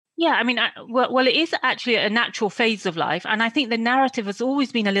Yeah, I mean, well, it is actually a natural phase of life. And I think the narrative has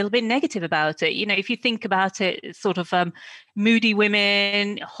always been a little bit negative about it. You know, if you think about it, it's sort of moody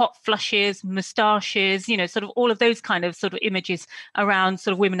women, hot flushes, moustaches, you know, sort of all of those kind of sort of images around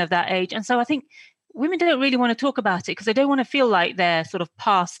sort of women of that age. And so I think women don't really want to talk about it because they don't want to feel like they're sort of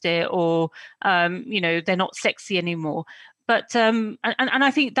past it or, you know, they're not sexy anymore. But and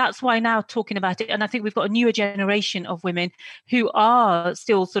I think that's why now talking about it, and I think we've got a newer generation of women who are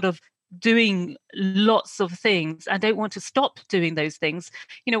still sort of doing lots of things and don't want to stop doing those things.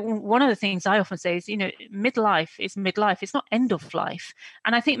 You know, one of the things I often say is, you know, midlife is midlife. It's not end of life.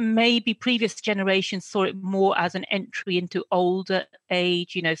 And I think maybe previous generations saw it more as an entry into older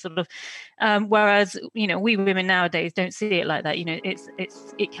age, you know, sort of, whereas, you know, we women nowadays don't see it like that. You know,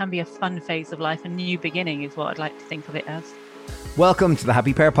 it can be a fun phase of life. A new beginning is what I'd like to think of it as. Welcome to the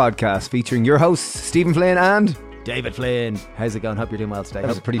Happy Pair podcast featuring your hosts, Stephen Flynn and David Flynn. How's it going? Hope you're doing well today. That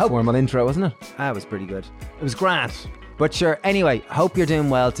was a pretty formal intro, wasn't it? That was pretty good. It was grand. But sure, anyway, hope you're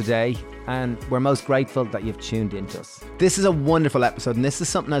doing well today. And we're most grateful that you've tuned into us. This is a wonderful episode, and this is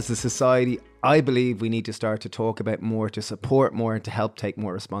something as a society I believe we need to start to talk about more, to support more, and to help take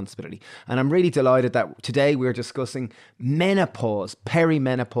more responsibility. And I'm really delighted that today we're discussing menopause,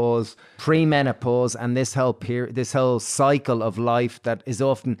 perimenopause, premenopause, and this whole cycle of life that is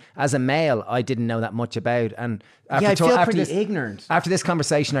often, as a male, I didn't know that much about. And I feel pretty ignorant. After this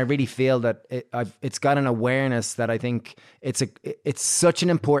conversation, I really feel that it's got an awareness that I think it's such an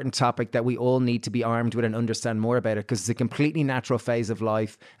important topic that we all need to be armed with and understand more about it, because it's a completely natural phase of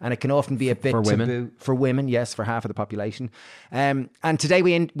life, and it can often be a bit for taboo. women. For women, yes, for half of the population. And today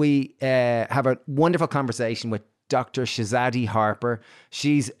we have a wonderful conversation with Dr. Shazadi Harper.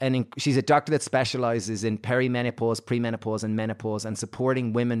 She's a doctor that specializes in perimenopause, premenopause, and menopause, and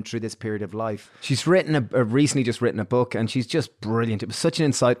supporting women through this period of life. She's recently just written a book, and she's just brilliant. It was such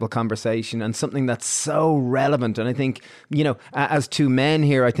an insightful conversation and something that's so relevant. And I think, you know, as two men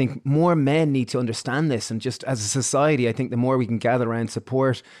here, I think more men need to understand this. And just as a society, I think the more we can gather around,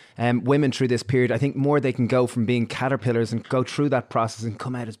 support women through this period, I think more they can go from being caterpillars and go through that process and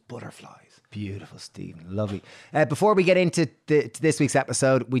come out as butterflies. Beautiful, Stephen. Lovely. Before we get into this week's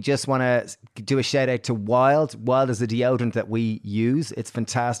episode, we just want to do a shout out to Wild. Wild is a deodorant that we use. It's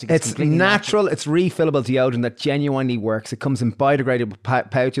fantastic. It's natural. It's refillable deodorant that genuinely works. It comes in biodegradable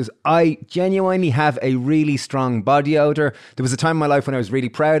pouches. I genuinely have a really strong body odor. There was a time in my life when I was really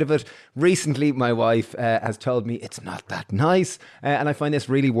proud of it. Recently, my wife has told me it's not that nice. And I find this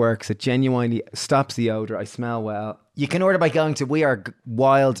really works. It genuinely stops the odor. I smell well. You can order by going to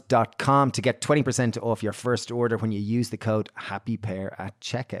wearewild.com to get 20% off your first order when you use the code HAPPYPAIR at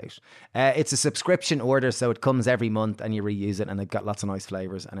checkout. It's a subscription order, so it comes every month and you reuse it, and they've got lots of nice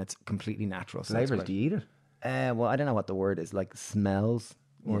flavours, and it's completely natural. Flavours? Do you eat it? Well, I don't know what the word is, like smells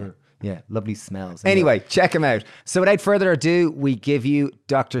or... Yeah, lovely smells. Anyway, check them out. So without further ado, we give you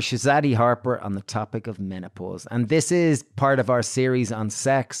Dr. Shazadi Harper on the topic of menopause. And this is part of our series on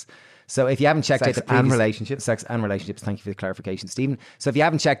sex. So if you haven't checked out the previous... Sex and relationships. Thank you for the clarification, Stephen. So if you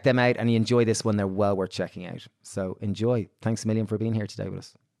haven't checked them out and you enjoy this one, they're well worth checking out. So enjoy. Thanks a million for being here today with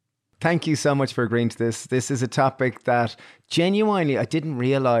us. Thank you so much for agreeing to this. This is a topic that genuinely I didn't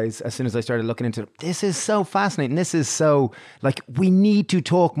realize as soon as I started looking into it. This is so fascinating. This is so, like, we need to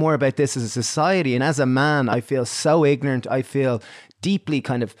talk more about this as a society. And as a man, I feel so ignorant. I feel deeply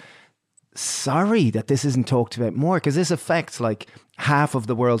kind of sorry that this isn't talked about more, because this affects like half of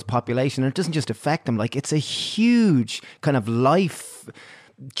the world's population. And it doesn't just affect them. Like, it's a huge kind of life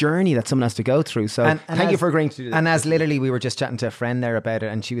journey that someone has to go through. So thank you for agreeing to do that. And as literally we were just chatting to a friend there about it,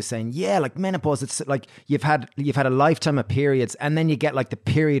 and she was saying, yeah, like menopause, it's like you've had a lifetime of periods, and then you get like the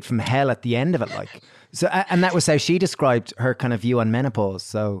period from hell at the end of it, like. So and that was how she described her kind of view on menopause.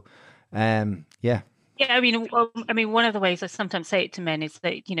 So yeah. Yeah, I mean, one of the ways I sometimes say it to men is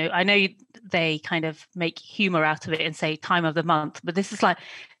that, you know, I know they kind of make humor out of it and say time of the month, but this is like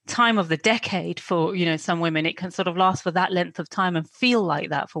time of the decade for, you know, some women. It can sort of last for that length of time and feel like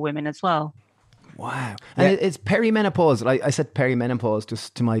that for women as well. Wow. And it's perimenopause. I said perimenopause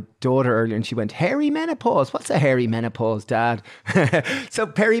just to my daughter earlier, and she went, hairy menopause? What's a hairy menopause, Dad? So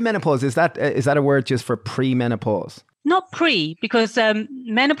perimenopause, is that a word just for premenopause? Not pre, because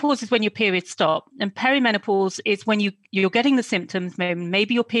menopause is when your periods stop, and perimenopause is when you're getting the symptoms.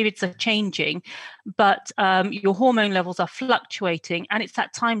 Maybe your periods are changing, but your hormone levels are fluctuating, and it's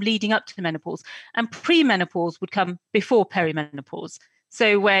that time leading up to menopause. And premenopause would come before perimenopause.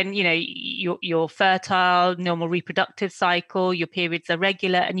 So when, you know, you're fertile, normal reproductive cycle, your periods are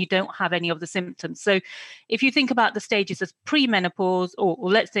regular, and you don't have any of the symptoms. So if you think about the stages as premenopause, or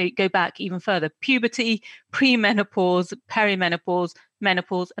let's say go back even further, puberty, premenopause, perimenopause,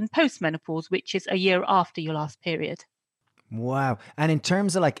 menopause, and postmenopause, which is a year after your last period. Wow. And in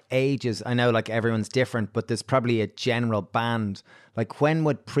terms of like ages, I know like everyone's different, but there's probably a general band. Like when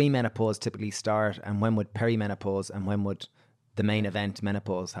would premenopause typically start, and when would perimenopause, and when would the main event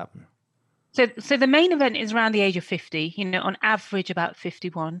menopause happen? So the main event is around the age of 50, on average about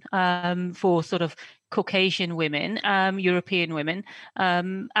 51 for sort of Caucasian women, European women.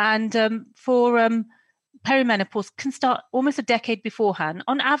 For perimenopause can start almost a decade beforehand.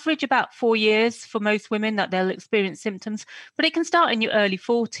 On average, about 4 years for most women that they'll experience symptoms, but it can start in your early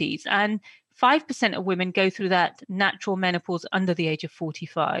 40s. And 5% of women go through that natural menopause under the age of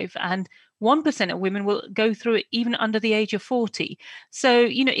 45. And 1% of women will go through it even under the age of 40. So,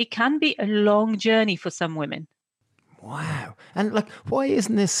 it can be a long journey for some women. Wow. And like, why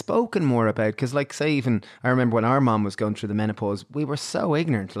isn't this spoken more about? Because like, say, even I remember when our mom was going through the menopause, we were so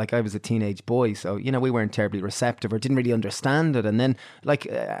ignorant. Like I was a teenage boy, so, we weren't terribly receptive or didn't really understand it. And then like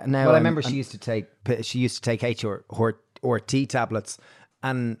now... Well, I remember she used to take HRT tablets.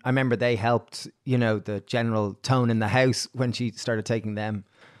 And I remember they helped, the general tone in the house when she started taking them.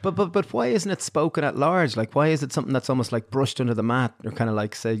 But why isn't it spoken at large? Like, why is it something that's almost like brushed under the mat, or kind of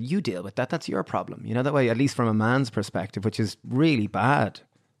like said, you deal with that, that's your problem? That way, at least from a man's perspective, which is really bad,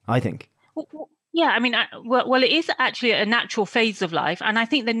 I think. Yeah, I mean, well, it is actually a natural phase of life. And I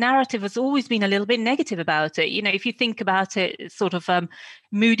think the narrative has always been a little bit negative about it. If you think about it, sort of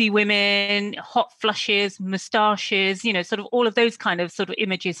moody women, hot flushes, moustaches, sort of all of those kind of sort of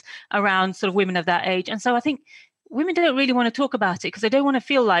images around sort of women of that age. And so I think women don't really want to talk about it because they don't want to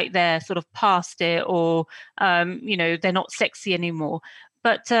feel like they're sort of past it, or, they're not sexy anymore.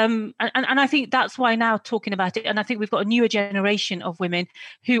 But and I think that's why now talking about it, and I think we've got a newer generation of women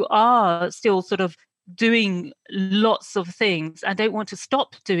who are still sort of doing lots of things and don't want to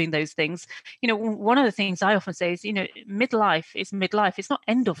stop doing those things. One of the things I often say is, midlife is midlife. It's not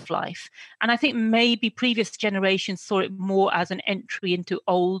end of life. And I think maybe previous generations saw it more as an entry into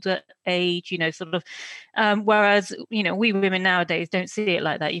older age, sort of, whereas, we women nowadays don't see it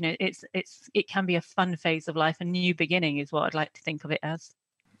like that. It can be a fun phase of life. A new beginning is what I'd like to think of it as.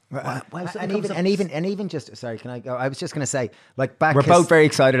 Wow. And even just, sorry, can I go? I was just going to say, like, back. We're both very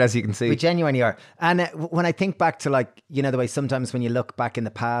excited, as you can see. We genuinely are. And when I think back to, like, the way sometimes when you look back in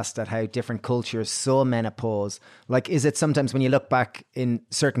the past at how different cultures saw menopause, like, is it sometimes when you look back in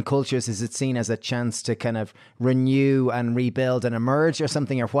certain cultures, is it seen as a chance to kind of renew and rebuild and emerge or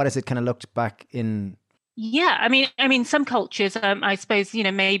something? Or what is it kind of looked back in? Yeah, I mean, some cultures, I suppose,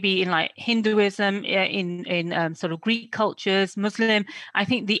 maybe in like Hinduism, in sort of Greek cultures, Muslim, I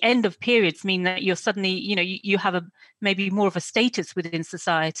think the end of periods mean that you're suddenly, you have maybe more of a status within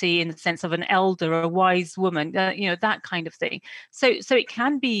society in the sense of an elder or a wise woman, that kind of thing. So it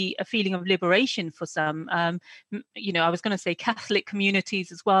can be a feeling of liberation for some. I was going to say Catholic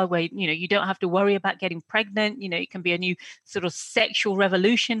communities as well, where you don't have to worry about getting pregnant. It can be a new sort of sexual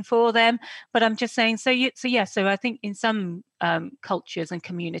revolution for them. But I'm just saying, so I think in some cultures and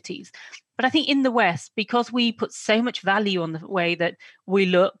communities, but I think in the West, because we put so much value on the way that we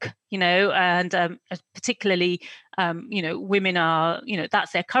look, and particularly, women are,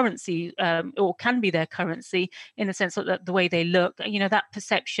 that's their currency, or can be their currency in the sense that the way they look, that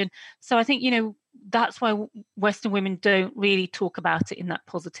perception. So I think, that's why Western women don't really talk about it in that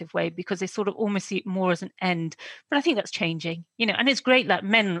positive way, because they sort of almost see it more as an end. But I think that's changing, and it's great that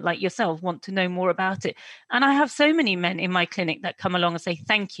men like yourself want to know more about it. And I have so many men in my clinic that come along and say,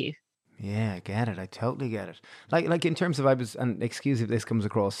 thank you. Yeah, I get it. I totally get it. Like in terms of, and excuse if this comes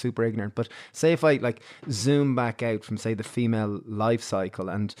across super ignorant, but say if I like zoom back out from, say, the female life cycle,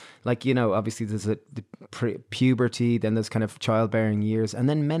 and like, obviously there's the puberty, then there's kind of childbearing years, and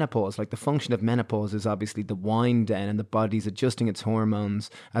then menopause. Like the function of menopause is obviously the wind down, and the body's adjusting its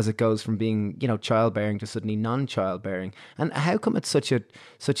hormones as it goes from being, childbearing to suddenly non-childbearing. And how come it's such a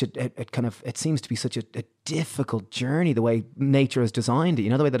kind of, it seems to be such a difficult journey, the way nature has designed it,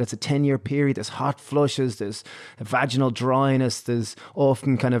 the way that it's a 10-year period, there's hot flushes, there's vaginal dryness, there's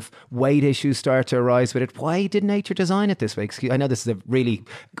often kind of weight issues start to arise with it. Why did nature design it this way? I know this is a really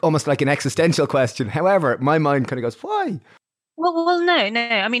almost like an existential question. However, my mind kind of goes, why? Well, no.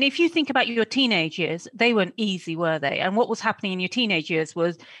 I mean, if you think about your teenage years, they weren't easy, were they? And what was happening in your teenage years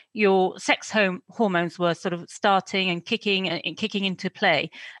was your sex hormones were sort of starting and kicking into play.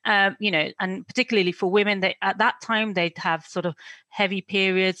 And particularly for women, at that time they'd have sort of heavy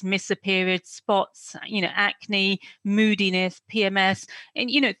periods, miss a period, spots, acne, moodiness, PMS, and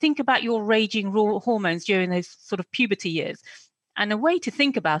think about your raging raw hormones during those sort of puberty years. And a way to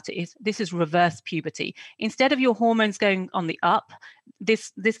think about it is this is reverse puberty. Instead of your hormones going on the up,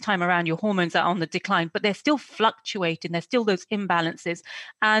 this time around your hormones are on the decline, but they're still fluctuating. There's still those imbalances.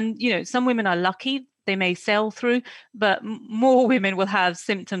 And, some women are lucky. They may sail through, but more women will have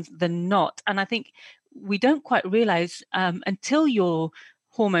symptoms than not. And I think we don't quite realize until your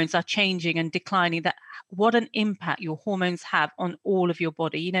hormones are changing and declining that what an impact your hormones have on all of your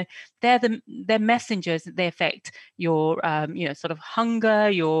body. They're messengers. They affect your sort of hunger,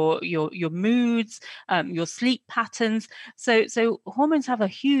 your moods, your sleep patterns. So hormones have a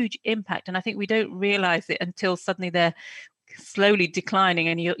huge impact, and I think we don't realize it until suddenly they're slowly declining,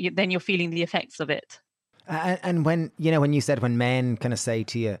 and then you're feeling the effects of it. And when you said, when men kind of say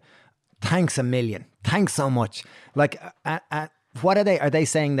to you, thanks a million, thanks so much, like what are they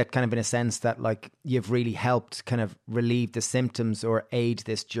saying that kind of in a sense that like you've really helped kind of relieve the symptoms or aid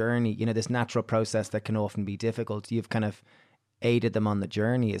this journey, this natural process that can often be difficult, you've kind of aided them on the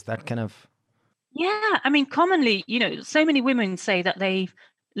journey? Is that kind of... Yeah, I mean, commonly, so many women say that they've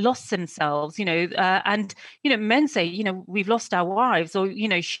lost themselves, and men say, we've lost our wives, or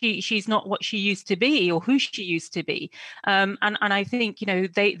she's not what she used to be or who she used to be, and I think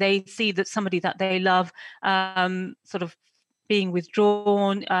they see that somebody that they love sort of being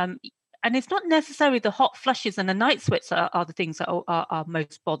withdrawn, and it's not necessarily the hot flushes and the night sweats are the things that are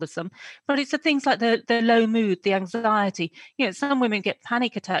most bothersome, but it's the things like the low mood, the anxiety. Some women get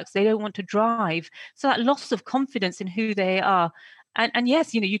panic attacks. They don't want to drive. So that loss of confidence in who they are. And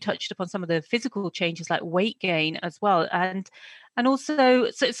yes, you touched upon some of the physical changes like weight gain as well. And also,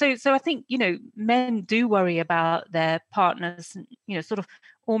 so I think, men do worry about their partners, sort of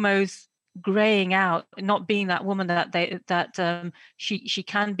almost graying out, not being that woman that she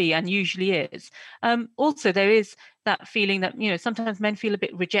can be and usually is. Also, there is that feeling that sometimes men feel a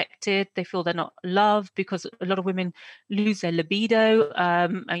bit rejected. They feel they're not loved because a lot of women lose their libido,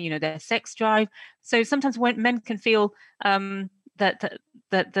 and their sex drive. So sometimes when men can feel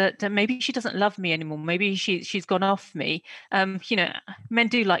that maybe she doesn't love me anymore. Maybe she's gone off me. Men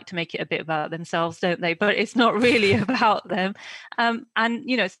do like to make it a bit about themselves, don't they? But it's not really about them. And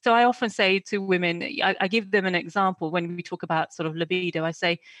so I often say to women, I give them an example when we talk about sort of libido. I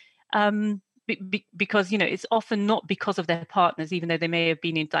say, because it's often not because of their partners, even though they may have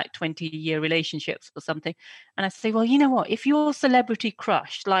been in like 20-year relationships or something. And I say, well, you know what? If your celebrity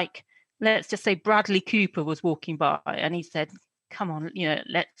crush, like let's just say Bradley Cooper, was walking by and he said, come on,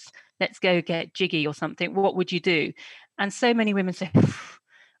 let's go get jiggy or something, what would you do? And so many women say,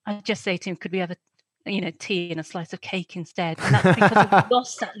 I just say to him, could we have a tea and a slice of cake instead? And that's because they've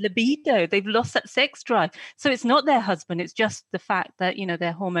lost that libido, they've lost that sex drive. So it's not their husband, it's just the fact that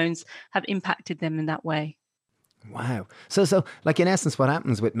their hormones have impacted them in that way. Wow. So like in essence, what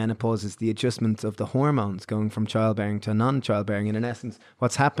happens with menopause is the adjustment of the hormones going from childbearing to non-childbearing. And in essence,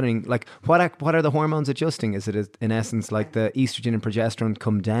 what's happening, like what are the hormones adjusting? Is it in essence like the estrogen and progesterone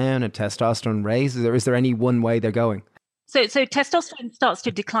come down and testosterone raises, or is there any one way they're going? So testosterone starts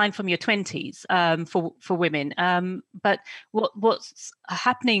to decline from your 20s for women. But what's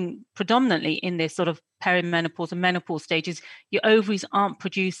happening predominantly in this sort of perimenopause and menopause stages, your ovaries aren't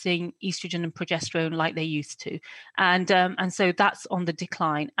producing estrogen and progesterone like they used to, and so that's on the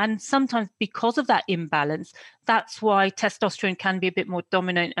decline. And sometimes because of that imbalance, that's why testosterone can be a bit more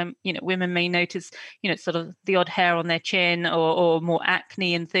dominant. Women may notice sort of the odd hair on their chin or more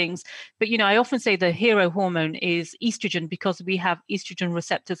acne and things. But I often say the hero hormone is estrogen, because we have estrogen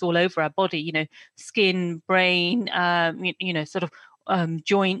receptors all over our body. Skin, brain, sort of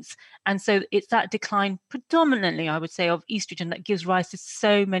joints. And so it's that decline predominantly, I would say, of estrogen that gives rise to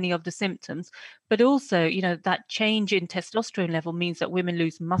so many of the symptoms. But also, that change in testosterone level means that women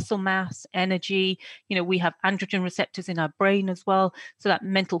lose muscle mass, energy. We have androgen receptors in our brain as well. So that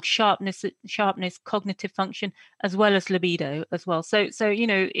mental sharpness, cognitive function, as well as libido as well. So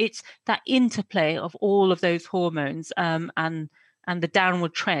it's that interplay of all of those hormones and the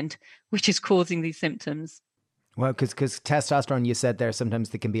downward trend, which is causing these symptoms. Well, because testosterone, you said there, sometimes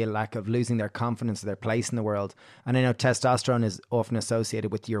there can be a lack of losing their confidence, their place in the world. And I know testosterone is often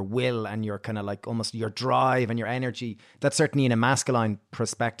associated with your will and your kind of like almost your drive and your energy. That's certainly in a masculine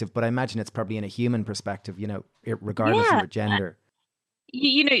perspective, but I imagine it's probably in a human perspective, regardless of your gender.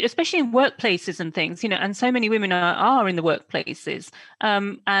 Especially in workplaces and things, and so many women are in the workplaces.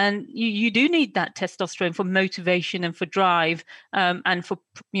 And you do need that testosterone for motivation and for drive, and for,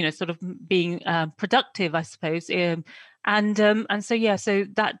 sort of being productive, I suppose. So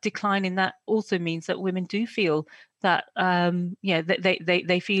that decline in that also means that women do feel that,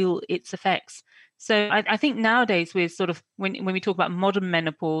 they feel its effects. So I think nowadays we're sort of, when we talk about modern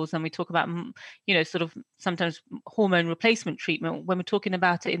menopause and we talk about, sort of sometimes hormone replacement treatment, when we're talking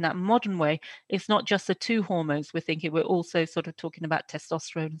about it in that modern way, it's not just the two hormones we're thinking, we're also sort of talking about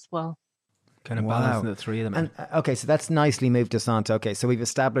testosterone as well. Kind of balancing the three of them. And okay, so that's nicely moved us on to, okay, so we've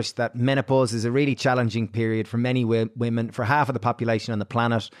established that menopause is a really challenging period for many women, for half of the population on the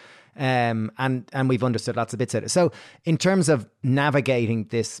planet. And we've understood lots of bits of it. So in terms of navigating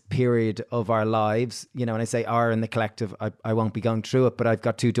this period of our lives, when I say our in the collective, I won't be going through it, but I've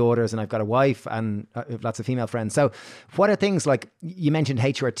got 2 daughters and I've got a wife and lots of female friends. So what are things like, you mentioned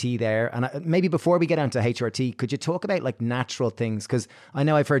HRT there, and maybe before we get onto HRT, could you talk about like natural things? Because I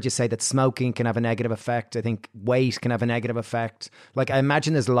know I've heard you say that smoking can have a negative effect. I think weight can have a negative effect. Like I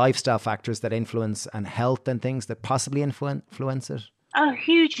imagine there's lifestyle factors that influence, and health and things that possibly influence it. Oh,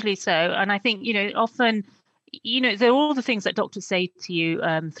 hugely so. And I think, often, there are all the things that doctors say to you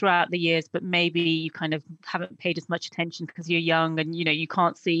throughout the years, but maybe you kind of haven't paid as much attention because you're young and, you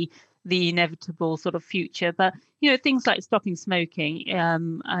can't see the inevitable sort of future. But, things like stopping smoking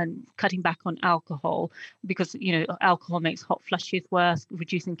and cutting back on alcohol, because, alcohol makes hot flushes worse,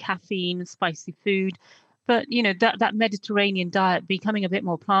 reducing caffeine, spicy food. But, that Mediterranean diet, becoming a bit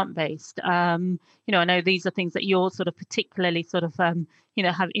more plant-based. I know these are things that you're sort of particularly sort of,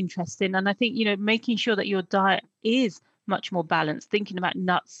 have interest in. And I think, making sure that your diet is much more balanced, thinking about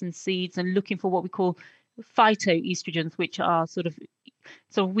nuts and seeds and looking for what we call phytoestrogens, which are sort of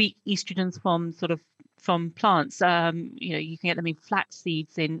weak estrogens from plants. You can get them in flax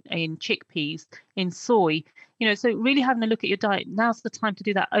seeds, in chickpeas, in soy. So really having a look at your diet. Now's the time to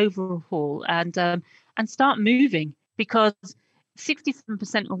do that overhaul and start moving, because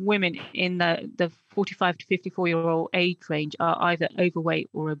 67% of women in the 45 to 54-year-old age range are either overweight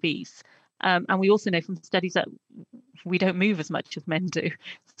or obese. And we also know from studies that we don't move as much as men do.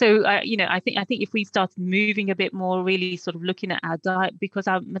 So, I think if we started moving a bit more, really sort of looking at our diet, because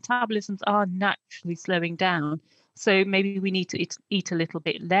our metabolisms are naturally slowing down. So maybe we need to eat a little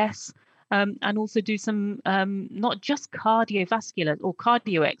bit less, and also do some not just cardiovascular or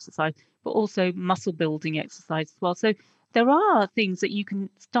cardio exercise, but also muscle building exercise as well. So there are things that you can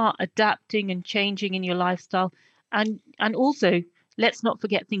start adapting and changing in your lifestyle, and also, let's not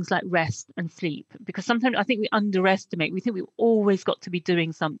forget things like rest and sleep, because sometimes I think we underestimate. We think we've always got to be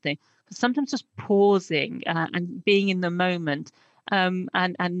doing something, but sometimes just pausing and being in the moment, and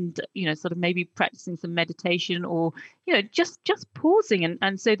sort of maybe practicing some meditation, or just pausing,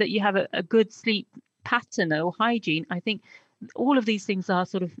 and so that you have a good sleep pattern or hygiene. I think all of these things are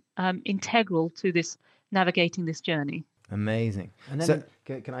sort of integral to this navigating this journey. Amazing. And then, so,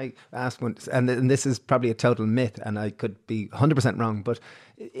 can I ask one? And this is probably a total myth, and I could be 100% wrong, but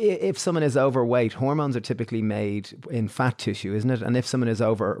if someone is overweight, hormones are typically made in fat tissue, isn't it? And if someone is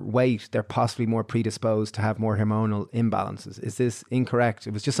overweight, they're possibly more predisposed to have more hormonal imbalances. Is this incorrect?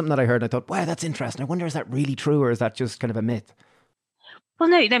 It was just something that I heard and I thought, wow, that's interesting. I wonder, is that really true, or is that just kind of a myth? Well,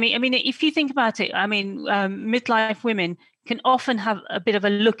 no, I mean, if you think about it, midlife women can often have a bit of a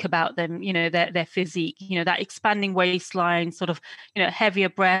look about them, their physique, that expanding waistline, sort of, heavier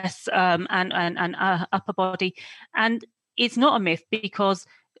breasts, and upper body. And it's not a myth, because,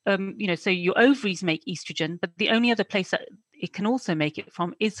 so your ovaries make estrogen, but the only other place that it can also make it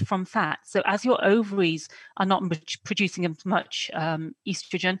from is from fat. So as your ovaries are not producing as much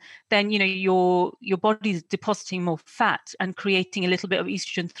estrogen, then your body is depositing more fat and creating a little bit of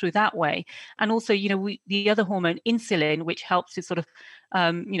estrogen through that way. And also, the other hormone, insulin, which helps to sort of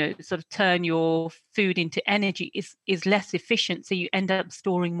turn your food into energy, is less efficient. So you end up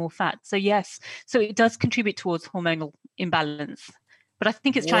storing more fat. So yes, so it does contribute towards hormonal imbalance. But I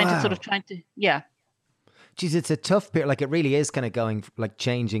think it's trying to, yeah. Geez, it's a tough period. Like, it really is kind of going, like,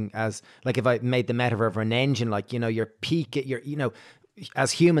 changing as, like, if I made the metaphor of an engine, like, your peak,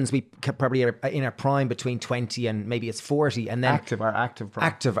 as humans, we probably are in our prime between 20 and maybe it's 40, and then our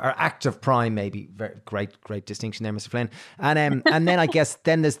active prime, maybe. Very great distinction there, Mr. Flynn. And then I guess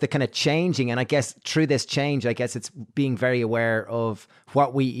then there's the kind of changing, and I guess through this change, I guess it's being very aware of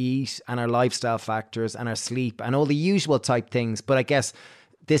what we eat and our lifestyle factors and our sleep and all the usual type things. But I guess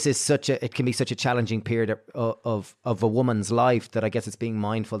this is it can be such a challenging period of a woman's life, that I guess it's being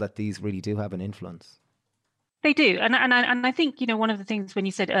mindful that these really do have an influence. They do. And I think, one of the things, when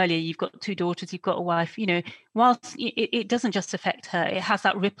you said earlier, you've got 2 daughters, you've got a wife, whilst it doesn't just affect her, it has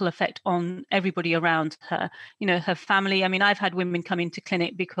that ripple effect on everybody around her, her family. I mean, I've had women come into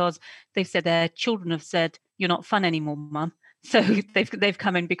clinic because they've said their children have said, "You're not fun anymore, Mum." So they've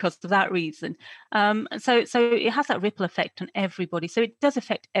come in because of that reason. So it has that ripple effect on everybody. So it does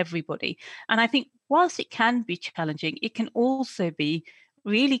affect everybody. And I think whilst it can be challenging, it can also be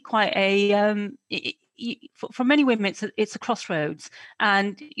really quite a for many women, it's a crossroads,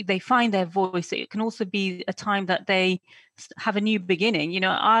 and they find their voice. It can also be a time that they have a new beginning.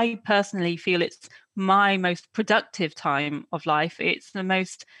 I personally feel it's my most productive time of life. It's the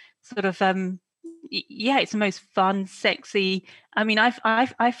most sort of it's the most fun, sexy. I mean,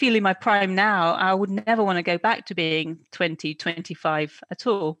 I feel in my prime now. I would never want to go back to being 20, 25 at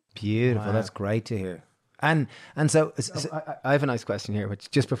all. Beautiful. Wow. That's great to hear. And so I have a nice question here,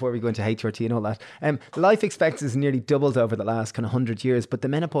 which just before we go into HRT and all that, life expectancy has nearly doubled over the last kind of 100 years, but the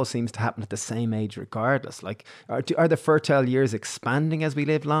menopause seems to happen at the same age regardless. Like, are the fertile years expanding as we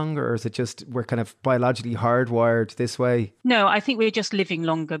live longer, or is it just we're kind of biologically hardwired this way? No, I think we're just living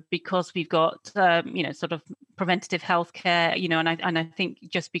longer because we've got, sort of preventative healthcare, and I think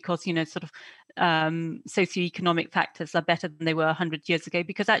just because, sort of socioeconomic factors are better than they were 100 years ago,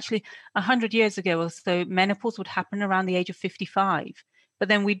 because actually 100 years ago or so, menopause would happen around the age of 55, but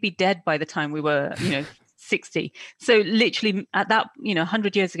then we'd be dead by the time we were, 60. So literally at that,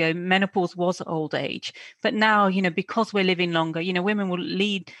 100 years ago, menopause was old age. But now, because we're living longer, women will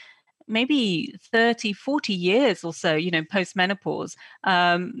lead maybe 30, 40 years or so, post-menopause.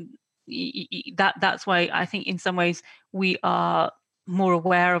 That's why I think in some ways we are more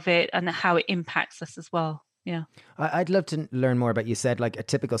aware of it and how it impacts us as well. Yeah. I'd love to learn more about, you said like a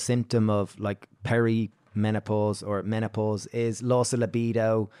typical symptom of like perimenopause or menopause is loss of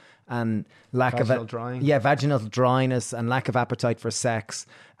libido and lack vaginal of drying. Yeah, vaginal dryness and lack of appetite for sex.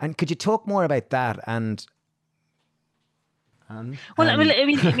 And could you talk more about that? Well, I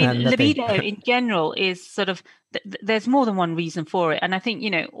mean, libido in general is sort of, there's more than one reason for it. And I think,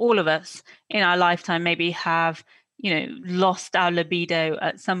 all of us in our lifetime maybe have, lost our libido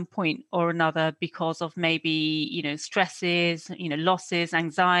at some point or another because of maybe, stresses, losses,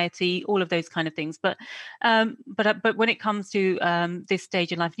 anxiety, all of those kind of things. But when it comes to this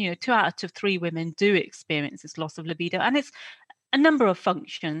stage in life, 2 out of 3 women do experience this loss of libido. And it's a number of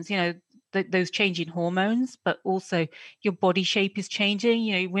functions, those changing hormones, but also your body shape is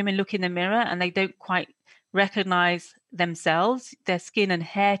changing. Women look in the mirror and they don't quite recognize themselves. Their skin and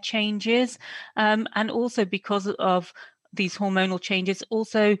hair changes. And also because of these hormonal changes,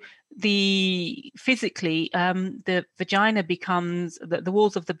 also the physically, the vagina becomes, the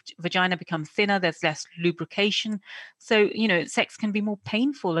walls of the vagina become thinner. There's less lubrication. So, sex can be more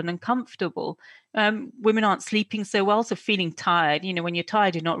painful and uncomfortable. Women aren't sleeping so well, so feeling tired. When you're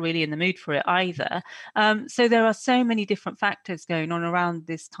tired, you're not really in the mood for it either. So there are so many different factors going on around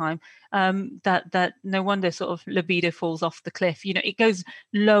this time that no wonder sort of libido falls off the cliff. It goes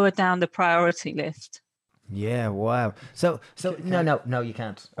lower down the priority list. Yeah, wow. So no, you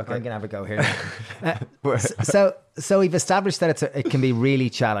can't. Okay. I'm gonna have a go here. So we've established that it can be really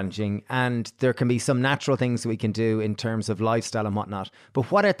challenging, and there can be some natural things that we can do in terms of lifestyle and whatnot. But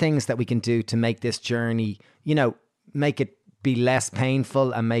what are things that we can do to make this journey, make it be less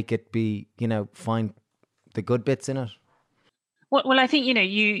painful and make it be, find the good bits in it? Well, I think,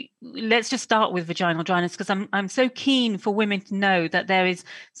 let's just start with vaginal dryness, because I'm so keen for women to know that there is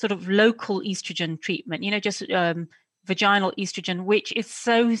sort of local estrogen treatment, just vaginal estrogen, which is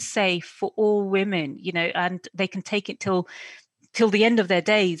so safe for all women, and they can take it till the end of their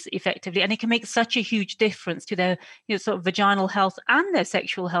days effectively, and it can make such a huge difference to their sort of vaginal health and their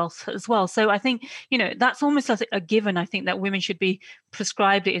sexual health as well. So I think that's almost like a given. I think that women should be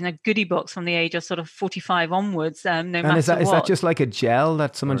prescribed it in a goodie box from the age of sort of 45 onwards, no matter what. Is that just like a gel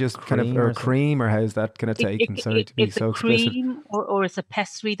that someone just kind of, or a cream, or how's that kind of taken? Sorry to be so explicit. It's a cream or it's a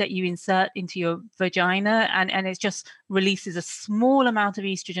pessary that you insert into your vagina, and it just releases a small amount of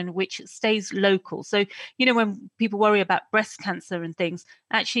estrogen which stays local. So when people worry about breast cancer and things,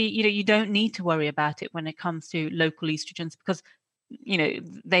 actually you don't need to worry about it when it comes to local estrogens, because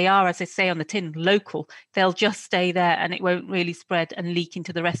they are, as I say on the tin, local. They'll just stay there and it won't really spread and leak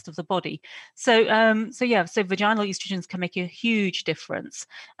into the rest of the body. So vaginal estrogens can make a huge difference.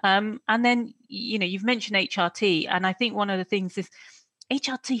 And then you've mentioned HRT, and I think one of the things is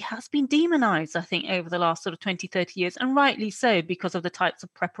HRT has been demonized, I think, over the last sort of 20, 30 years, and rightly so, because of the types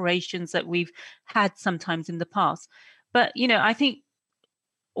of preparations that we've had sometimes in the past. But, I think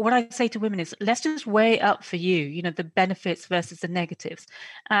what I say to women is, let's just weigh up for you, the benefits versus the negatives.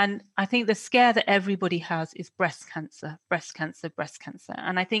 And I think the scare that everybody has is breast cancer.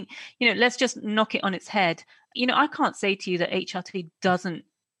 And I think, let's just knock it on its head. I can't say to you that HRT doesn't,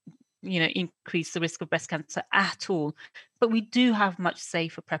 increase the risk of breast cancer at all. But we do have much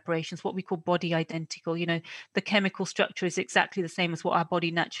safer preparations, what we call body identical. The chemical structure is exactly the same as what our body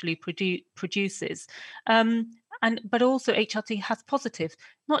naturally produces. But also HRT has positives,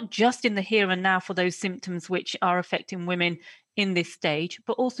 not just in the here and now for those symptoms which are affecting women in this stage,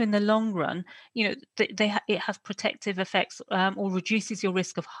 but also in the long run. It has protective effects, or reduces your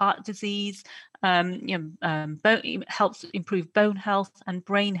risk of heart disease. It helps improve bone health and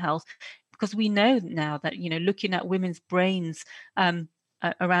brain health, because we know now that, looking at women's brains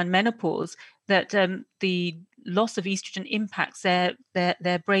around menopause, that the loss of estrogen impacts their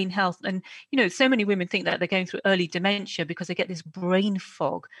brain health. And so many women think that they're going through early dementia because they get this brain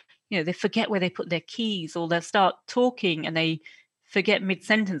fog. They forget where they put their keys, or they'll start talking and they forget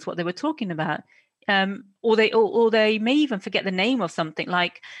mid-sentence what they were talking about. Or they may even forget the name of something,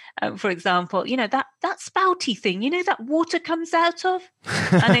 like, for example, that spouty thing, that water comes out of,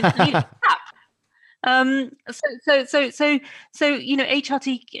 and then tap.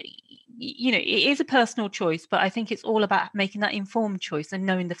 HRT, it is a personal choice, but I think it's all about making that informed choice and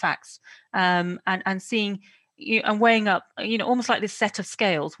knowing the facts, and seeing, and weighing up, almost like this set of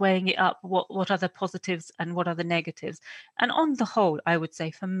scales, weighing it up, what are the positives and what are the negatives. And on the whole, I would say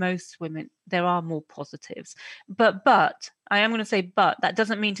for most women, there are more positives. But I am going to say, but that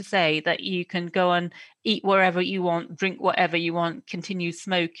doesn't mean to say that you can go and eat wherever you want, drink whatever you want, continue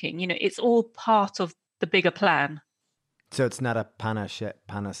smoking. It's all part of the bigger plan. So it's not a panacea.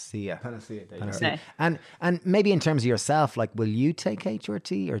 No. And maybe in terms of yourself, like, will you take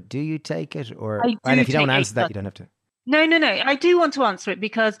HRT, or do you take it? And if you don't answer that, you don't have to. No. I do want to answer it,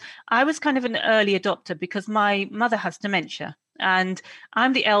 because I was kind of an early adopter, because my mother has dementia and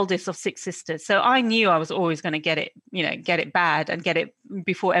I'm the eldest of 6 sisters. So I knew I was always going to get it bad and get it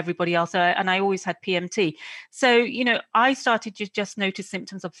before everybody else. And I always had PMT. So, I started to just notice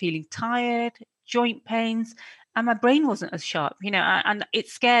symptoms of feeling tired, joint pains, and my brain wasn't as sharp, and it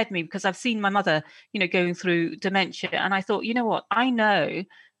scared me, because I've seen my mother, going through dementia. And I thought, what, I know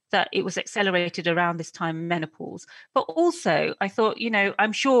that it was accelerated around this time in menopause. But also I thought,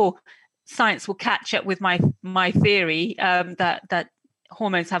 I'm sure science will catch up with my theory, that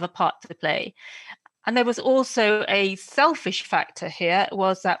hormones have a part to play. And there was also a selfish factor here,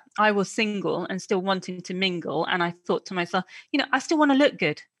 was that I was single and still wanting to mingle. And I thought to myself, I still want to look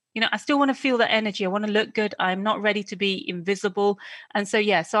good. I still want to feel that energy. I want to look good. I'm not ready to be invisible. And so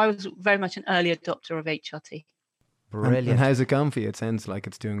I was very much an early adopter of HRT. Brilliant. And how's it going for you? It sounds like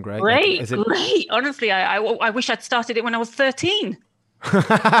it's doing great. Great. Honestly, I wish I'd started it when I was 13.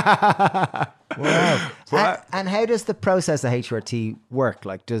 Wow. And how does the process of HRT work?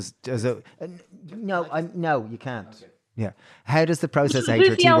 Like, does it? No, you can't. Okay. Yeah. How does the process of HRT work?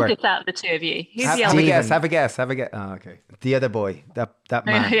 Who's the eldest out of the two of you? Have a guess. Oh, okay. The other boy, that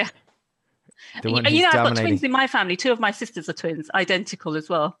man. Yeah. The one I've got twins in my family. 2 of my sisters are twins, identical as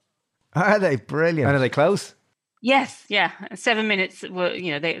well. Are they? Brilliant. And are they close? Yes, yeah. 7 minutes were,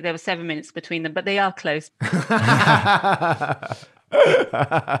 there were 7 minutes between them, but they are close.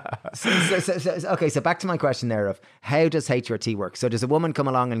 So back to my question there of how does HRT work? So does a woman come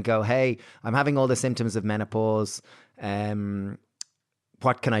along and go, hey, I'm having all the symptoms of menopause.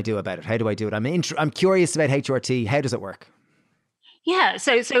 What can I do about it? How do I do it? I'm curious about HRT. How does it work? Yeah,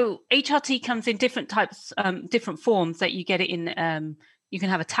 so HRT comes in different types, different forms that you get it in. You can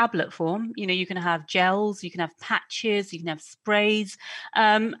have a tablet form, you can have gels, you can have patches, you can have sprays.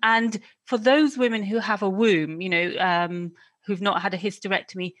 And for those women who have a womb, who've not had a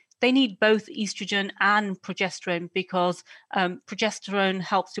hysterectomy, they need both estrogen and progesterone, because progesterone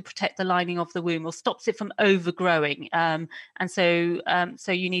helps to protect the lining of the womb, or stops it from overgrowing. And so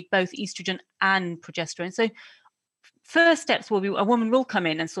you need both estrogen and progesterone. So first steps will be, a woman will come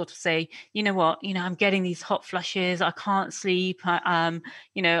in and sort of say, I'm getting these hot flushes, I can't sleep, I've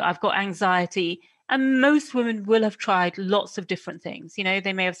got anxiety. And most women will have tried lots of different things.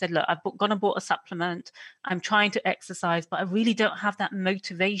 They may have said, look, I've gone and bought a supplement, I'm trying to exercise, but I really don't have that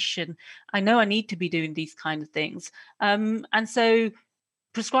motivation. I know I need to be doing these kind of things. And so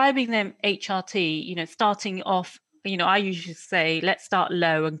prescribing them HRT, starting off, I usually say, let's start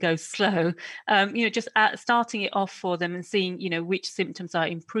low and go slow, just starting it off for them and seeing, which symptoms are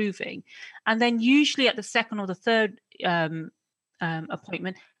improving. And then usually at the second or the third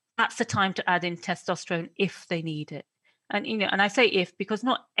appointment, that's the time to add in testosterone if they need it. And, and I say if, because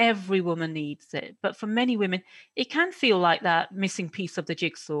not every woman needs it, but for many women, it can feel like that missing piece of the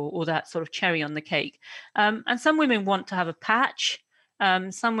jigsaw, or that sort of cherry on the cake. And some women want to have a patch.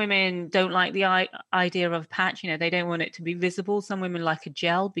 Some women don't like the idea of a patch. They don't want it to be visible. Some women like a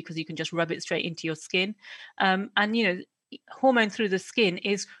gel, because you can just rub it straight into your skin. And, hormone through the skin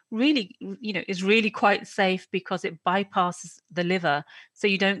is really quite safe, because it bypasses the liver. So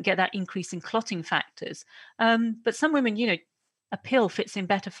you don't get that increase in clotting factors. But some women, a pill fits in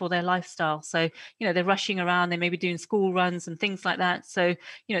better for their lifestyle. So, they're rushing around, they may be doing school runs and things like that. So,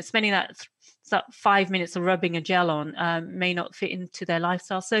 spending that 5 minutes of rubbing a gel on may not fit into their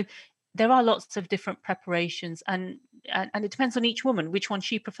lifestyle. So there are lots of different preparations, and it depends on each woman which one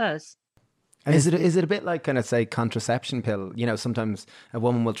she prefers. And is it a bit like kind of say contraception pill? Sometimes a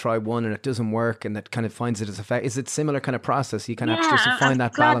woman will try one and it doesn't work, and that kind of finds it as effect. Is it similar kind of process? You kind of have to find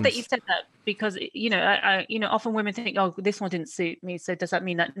that balance. I'm glad that you said that, because often women think, oh, this one didn't suit me, so does that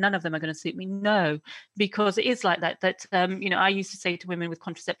mean that none of them are going to suit me? No, because it is like that. I used to say to women with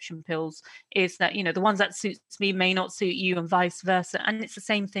contraception pills is that the ones that suits me may not suit you, and vice versa. And it's the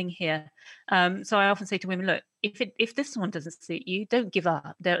same thing here. So I often say to women, look, if this one doesn't suit you, don't give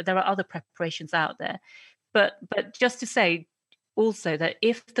up. There are other preparations out there. But just to say also that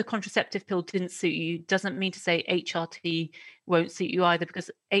if the contraceptive pill didn't suit you, doesn't mean to say HRT won't suit you either,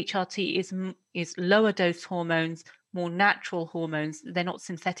 because HRT is lower dose hormones, more natural hormones. They're not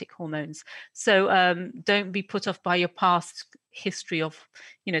synthetic hormones. So don't be put off by your past history of,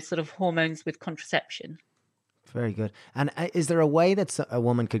 sort of hormones with contraception. Very good. And is there a way that a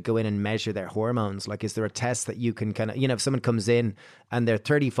woman could go in and measure their hormones? Like, is there a test that you can kind of, if someone comes in and they're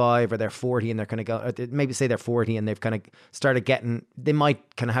 35 or they're 40 and they're kind of go, maybe say they're 40 and they've kind of started they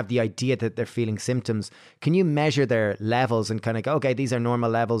might kind of have the idea that they're feeling symptoms. Can you measure their levels and kind of go, okay, these are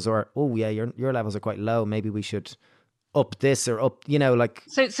normal levels, or, oh yeah, your levels are quite low. Maybe we should up this or up, like.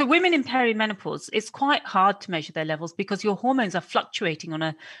 So women in perimenopause, it's quite hard to measure their levels because your hormones are fluctuating on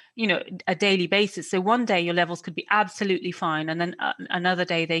a daily basis. So one day your levels could be absolutely fine, and then another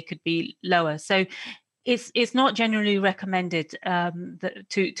day they could be lower. So it's not generally recommended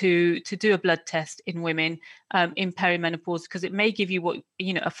to do a blood test in women in perimenopause, because it may give you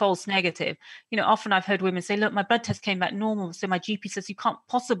a false negative. Often I've heard women say, look, my blood test came back normal, so my GP says you can't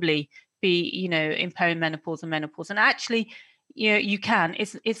possibly be in perimenopause and menopause. And actually you can.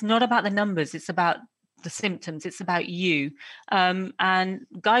 It's not about the numbers, it's about the symptoms, it's about you. And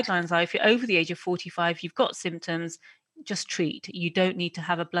guidelines are, if you're over the age of 45, you've got symptoms, just treat. You don't need to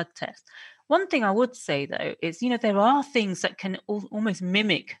have a blood test. One thing I would say though is there are things that can almost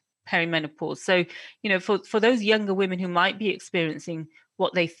mimic perimenopause. So for those younger women who might be experiencing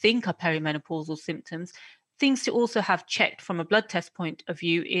what they think are perimenopausal symptoms, things to also have checked from a blood test point of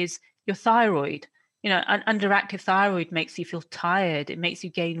view is your thyroid. An underactive thyroid makes you feel tired. It makes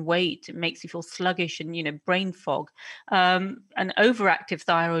you gain weight. It makes you feel sluggish and, brain fog. An overactive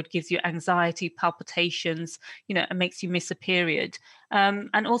thyroid gives you anxiety, palpitations, and makes you miss a period.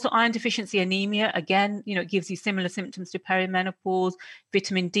 And also iron deficiency anemia, again, it gives you similar symptoms to perimenopause.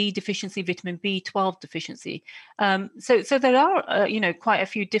 Vitamin D deficiency, vitamin B12 deficiency. So there are, quite a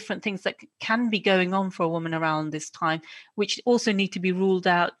few different things that can be going on for a woman around this time, which also need to be ruled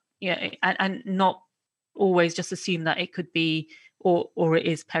out, and not always just assume that it could be or it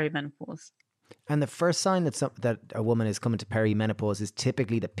is perimenopause. And the first sign that a woman is coming to perimenopause is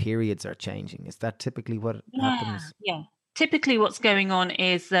typically the periods are changing. Is that typically what happens? Yeah. Typically what's going on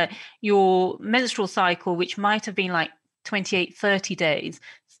is that your menstrual cycle, which might have been like 28, 30 days,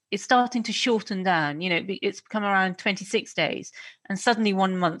 is starting to shorten down. It's become around 26 days. And suddenly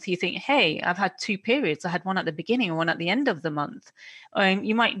one month you think, hey, I've had 2 periods. I had one at the beginning and one at the end of the month.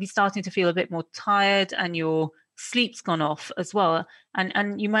 You might be starting to feel a bit more tired, and your sleep's gone off as well.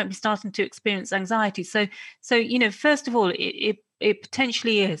 And you might be starting to experience anxiety. So first of all, it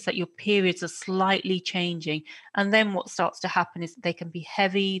potentially is that your periods are slightly changing. And then what starts to happen is they can be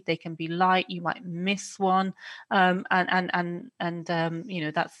heavy, they can be light, you might miss one. That's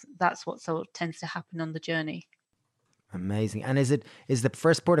what sort of tends to happen on the journey. Amazing. And is the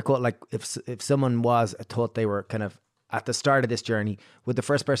first protocol, like if someone was thought they were kind of at the start of this journey, would the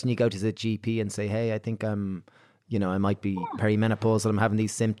first person you go to the GP and say, hey, I think I might be perimenopausal, I'm having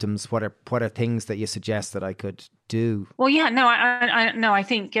these symptoms. What are things that you suggest that I could do? Well, yeah, no, I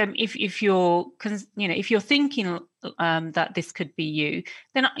think if you're thinking that this could be you,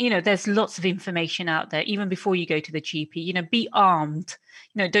 then there's lots of information out there even before you go to the GP. Be armed.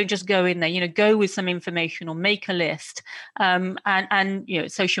 Don't just go in there. Go with some information or make a list. And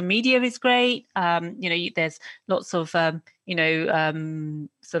social media is great. There's lots of sort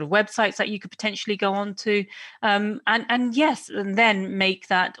of websites that you could potentially go on to, and yes, and then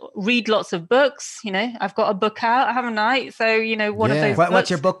read lots of books. I've got a book out, haven't I? So one of those. What's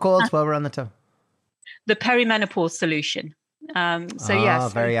your book called? While we're on the top, The Perimenopause Solution.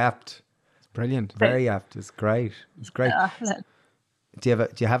 Yes, very apt. It's brilliant. Very apt. It's great. It's great. Do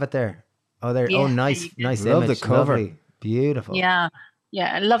you have it there? Oh, there. Yeah, oh, nice image. Love the cover. Lovely. Beautiful. Yeah.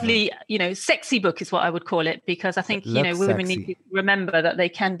 Yeah, a lovely, sexy book is what I would call it, because I think, women need to remember that they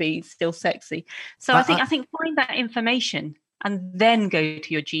can be still sexy. So I think find that information and then go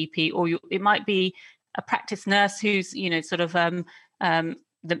to your GP, or it might be a practice nurse who's, sort of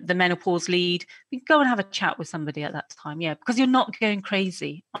the menopause lead. We can go and have a chat with somebody at that time, because you're not going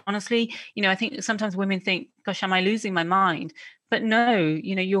crazy. Honestly, I think sometimes women think, gosh, am I losing my mind? But no,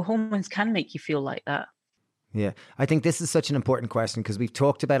 your hormones can make you feel like that. Yeah, I think this is such an important question because we've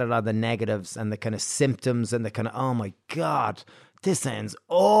talked about a lot of the negatives and the kind of symptoms and the kind of, oh my God, this sounds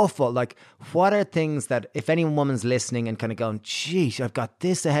awful. Like, what are things that if any woman's listening and kind of going, geez, I've got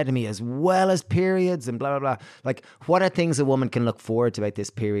this ahead of me as well as periods and blah, blah, blah. Like, what are things a woman can look forward to about this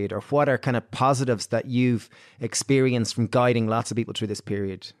period, or what are kind of positives that you've experienced from guiding lots of people through this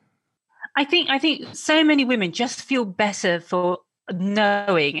period? I think so many women just feel better for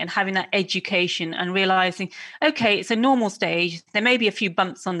knowing and having that education and realizing, okay, it's a normal stage. There may be a few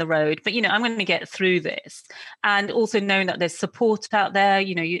bumps on the road, but, I'm going to get through this. And also knowing that there's support out there,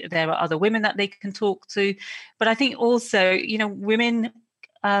 there are other women that they can talk to. But I think also, women,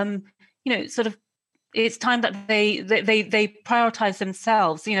 sort of, it's time that they prioritize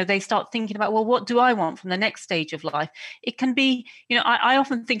themselves. They start thinking about, well, what do I want from the next stage of life? It can be, I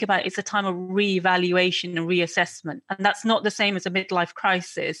often think about it's a time of reevaluation and reassessment, and that's not the same as a midlife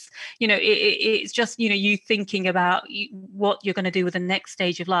crisis. It's just you thinking about what you're going to do with the next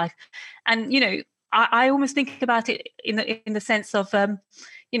stage of life, and I almost think about it in the sense of a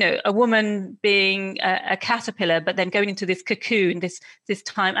woman being a caterpillar, but then going into this cocoon, this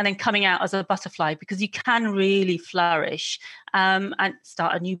time, and then coming out as a butterfly, because you can really flourish and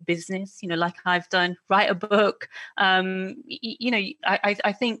start a new business, like I've done, write a book. I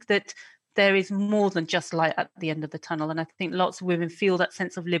think that there is more than just light at the end of the tunnel. And I think lots of women feel that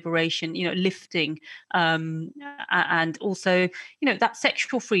sense of liberation, lifting, and also, that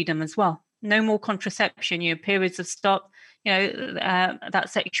sexual freedom as well. No more contraception, periods have stopped, that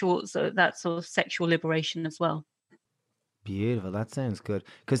sort of sexual liberation as well. Beautiful. That sounds good.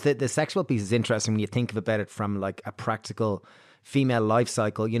 Because the sexual piece is interesting when you think about it from like a practical female life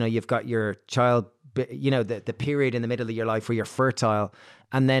cycle. You've got your child, the period in the middle of your life where you're fertile,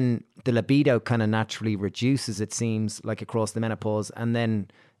 and then the libido kind of naturally reduces, it seems, like across the menopause. And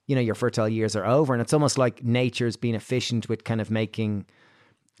then, your fertile years are over, and it's almost like nature's being efficient with kind of making...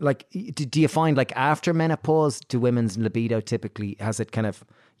 Like, do you find like after menopause, do women's libido typically, has it kind of,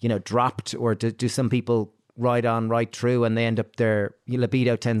 dropped, or do some people ride on right through and they end up their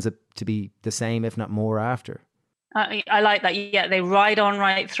libido tends to be the same, if not more after? I like that. Yeah, they ride on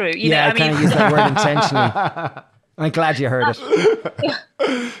right through. I kind of use that word intentionally. I'm glad you heard it.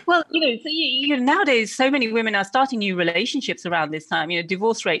 Well, nowadays, so many women are starting new relationships around this time.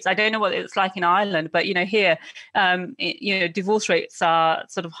 Divorce rates, I don't know what it's like in Ireland, but, here, divorce rates are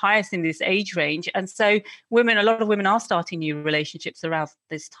sort of highest in this age range. And so a lot of women are starting new relationships around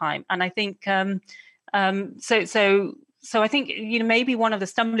this time. And I think, so I think, maybe one of the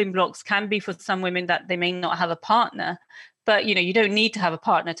stumbling blocks can be for some women that they may not have a partner. But, you don't need to have a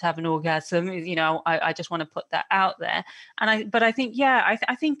partner to have an orgasm. I just want to put that out there. But I think, I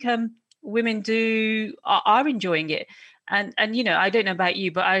think women are enjoying it. And, I don't know about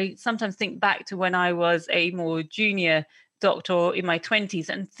you, but I sometimes think back to when I was a more junior doctor in my 20s,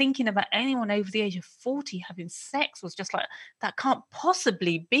 and thinking about anyone over the age of 40 having sex was just like, that can't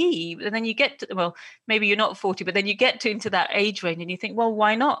possibly be. And then you get to, well, maybe you're not 40, but then you get into that age range and you think, well,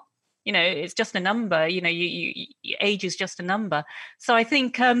 why not? It's just a number. Age is just a number. So I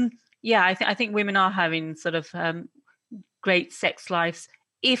think, I think women are having sort of great sex lives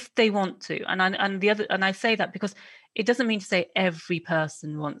if they want to. And I say that because it doesn't mean to say every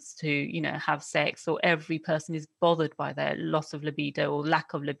person wants to, have sex, or every person is bothered by their loss of libido or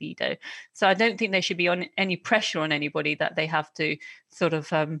lack of libido. So I don't think there should be any pressure on anybody that they have to sort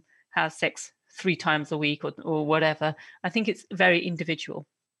of have sex 3 times a week or whatever. I think it's very individual.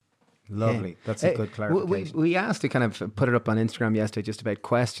 Lovely. Yeah. That's a good clarification. We asked to kind of put it up on Instagram yesterday just about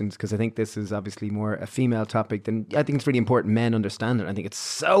questions, because I think this is obviously more a female topic than I think it's really important men understand it. I think it's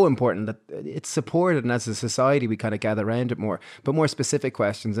so important that it's supported, and as a society we kind of gather around it more, but more specific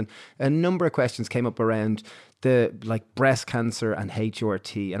questions. And a number of questions came up around the like breast cancer and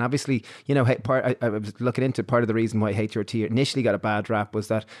HRT. And obviously, I was looking into part of the reason why HRT initially got a bad rap was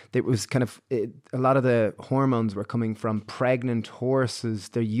that it was kind of a lot of the hormones were coming from pregnant horses,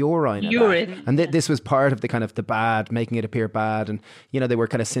 their urine. And this was part of the kind of the bad, making it appear bad. And, they were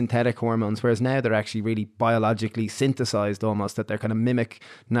kind of synthetic hormones, whereas now they're actually really biologically synthesized almost, that they're kind of mimic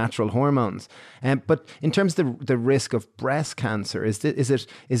natural hormones. But in terms of the risk of breast cancer, is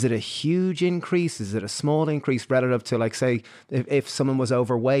it a huge increase? Is it a small increase relative to, like, say, if someone was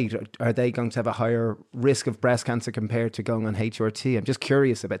overweight, are they going to have a higher risk of breast cancer compared to going on HRT? I'm just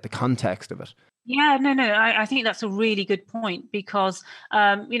curious about the context of it. Yeah, no. I think that's a really good point because,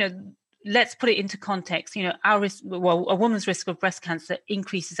 let's put it into context. Our risk, well, a woman's risk of breast cancer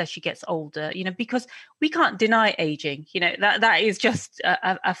increases as she gets older, because we can't deny aging, that is just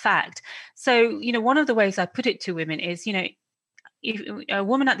a fact. So, one of the ways I put it to women is, if a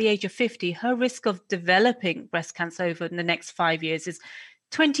woman at the age of 50, her risk of developing breast cancer over the next 5 years is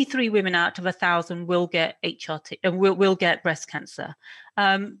 23 women out of 1,000 will get HRT and will get breast cancer.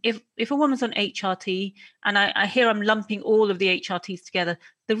 If a woman's on HRT, and I hear I'm lumping all of the HRTs together,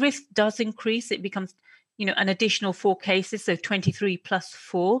 the risk does increase. It becomes, an additional 4 cases, so 23 plus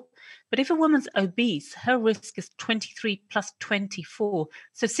 4. But if a woman's obese, her risk is 23 plus 24,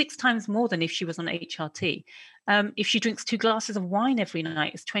 so 6 times more than if she was on HRT. If she drinks 2 glasses of wine every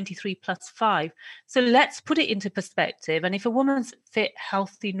night, it's 23 plus 5. So let's put it into perspective. And if a woman's fit,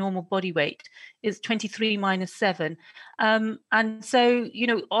 healthy, normal body weight is 23 minus 7. And so,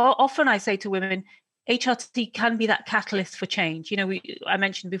 often I say to women, HRT can be that catalyst for change. I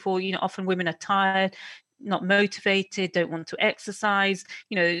mentioned before, often women are tired, not motivated, don't want to exercise.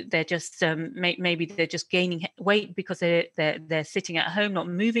 They're just maybe they're just gaining weight because they're sitting at home, not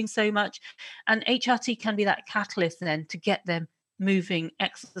moving so much. And HRT can be that catalyst then to get them moving,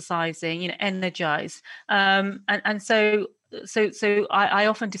 exercising, energized. And so I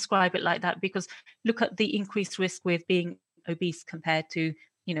often describe it like that, because look at the increased risk with being obese compared to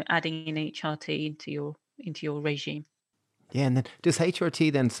adding in HRT into your regime. Yeah, and then does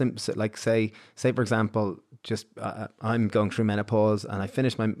HRT then, like say for example, just I'm going through menopause and I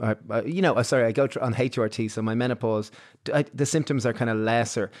finish my, I go on HRT, so my menopause, the symptoms are kind of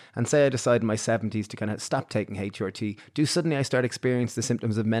lesser, and say I decide in my 70s to kind of stop taking HRT, do suddenly I start experiencing the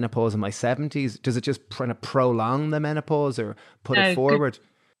symptoms of menopause in my 70s? Does it just kind of prolong the menopause or put it forward?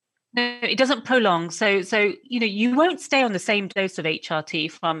 No, it doesn't prolong. So you won't stay on the same dose of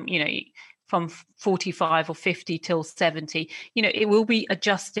HRT from 45 or 50 till 70. It will be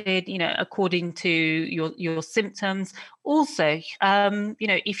adjusted, according to your symptoms. Also,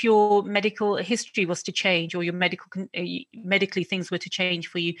 if your medical history was to change, or your medically things were to change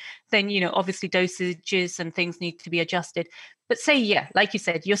for you, then, obviously dosages and things need to be adjusted. But say, yeah, like you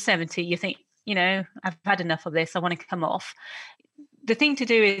said, you're 70, you think, I've had enough of this, I want to come off. The thing to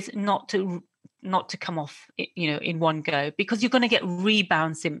do is not to come off, in one go, because you're going to get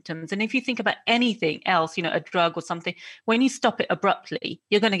rebound symptoms. And if you think about anything else, a drug or something, when you stop it abruptly,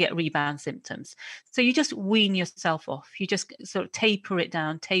 you're going to get rebound symptoms. So you just wean yourself off. You just sort of taper it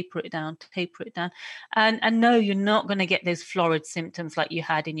down. And no, you're not going to get those florid symptoms like you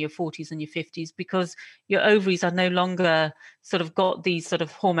had in your 40s and your 50s, because your ovaries are no longer sort of got these sort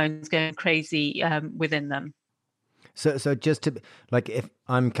of hormones going crazy within them. So just to, like, if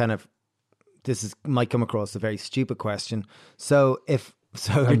I'm kind of, might come across a very stupid question. So you're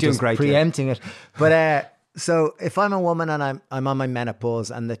I'm doing great, preempting it. But so if I'm a woman and I'm on my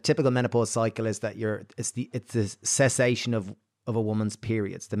menopause, and the typical menopause cycle is that it's the cessation of a woman's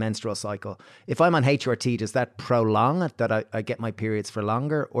periods, the menstrual cycle. If I'm on HRT, does that prolong it, that I get my periods for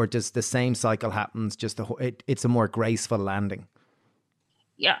longer, or does the same cycle happens, just it's a more graceful landing?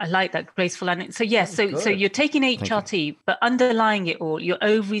 Yeah, I like that, graceful landing. So yes, so you're taking HRT, but underlying it all, your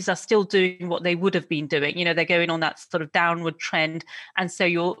ovaries are still doing what they would have been doing. They're going on that sort of downward trend, and so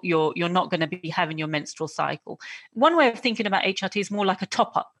you're not going to be having your menstrual cycle. One way of thinking about HRT is more like a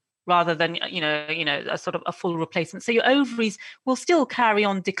top up rather than a sort of a full replacement. So your ovaries will still carry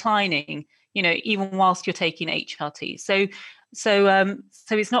on declining, even whilst you're taking HRT. So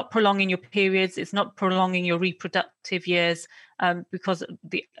it's not prolonging your periods, it's not prolonging your reproductive years, because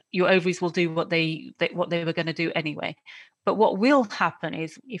your ovaries will do what they were going to do anyway. But what will happen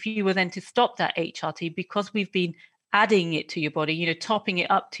is, if you were then to stop that HRT, because we've been adding it to your body, topping it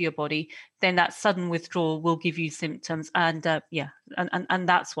up to your body, then that sudden withdrawal will give you symptoms, and and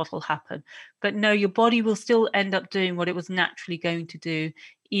that's what will happen. But no, your body will still end up doing what it was naturally going to do,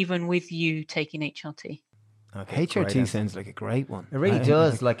 even with you taking HRT. Okay, HRT sounds like a great one. It really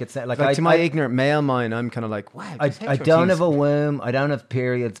does. Like it's like to my ignorant male mind, I'm kind of like, wow. I don't have a womb, I don't have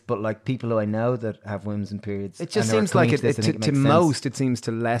periods, but like people who I know that have wombs and periods, it just seems like to most, it seems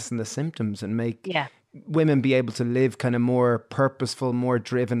to lessen the symptoms and make women be able to live kind of more purposeful, more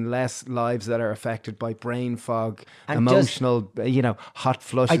driven, less lives that are affected by brain fog, and emotional, hot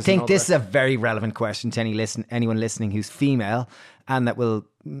flushes. I think this is a very relevant question to anyone listening who's female. and that will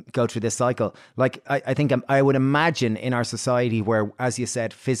go through this cycle. Like, I think I would imagine in our society where, as you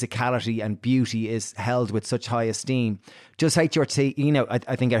said, physicality and beauty is held with such high esteem, does HRT, you know,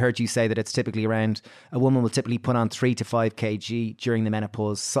 I think I heard you say that it's typically around, a woman will typically put on 3 to 5 kg during the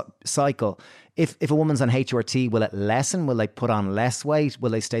menopause cycle. If a woman's on HRT, will it lessen? Will they put on less weight?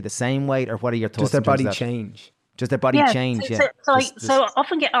 Will they stay the same weight? Or what are your thoughts? Does their body change? Does their body change? So I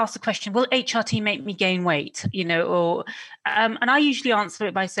often get asked the question, will HRT make me gain weight? You know, or and I usually answer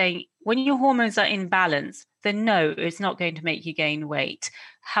it by saying, when your hormones are in balance, then no, it's not going to make you gain weight.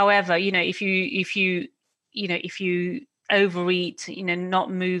 However, you know, if you overeat, you know,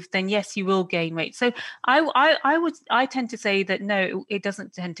 not move, then yes, you will gain weight. So I tend to say that no, it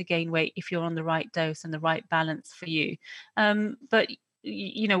doesn't tend to gain weight if you're on the right dose and the right balance for you. But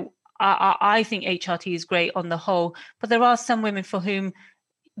you know, I think HRT is great on the whole, but there are some women for whom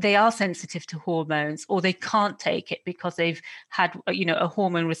they are sensitive to hormones, or they can't take it because they've had, you know, a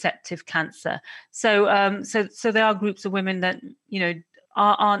hormone receptive cancer. So there are groups of women that, you know,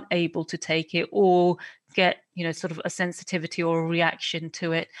 aren't able to take it, or get, you know, sort of a sensitivity or a reaction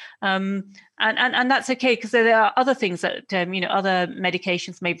to it, and that's okay, because there are other things that you know, other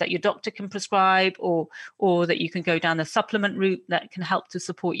medications maybe that your doctor can prescribe, or that you can go down the supplement route that can help to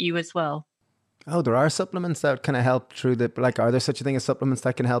support you as well. Oh, there are supplements that kind of help through the, like, are there such a thing as supplements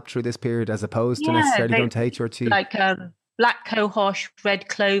that can help through this period as opposed to necessarily going to HRT? Like black cohosh, red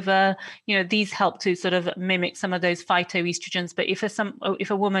clover, you know, these help to sort of mimic some of those phytoestrogens. But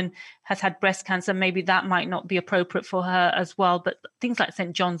if a woman has had breast cancer, maybe that might not be appropriate for her as well. But things like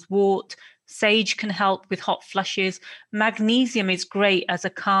St. John's wort, sage can help with hot flushes. Magnesium is great as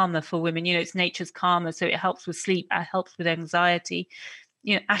a calmer for women. You know, it's nature's calmer, so it helps with sleep, it helps with anxiety.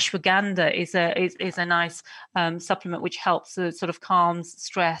 You know, ashwagandha is a nice supplement which helps, sort of calms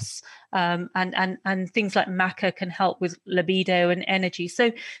stress, and things like maca can help with libido and energy.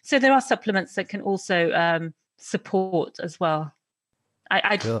 So there are supplements that can also support as well.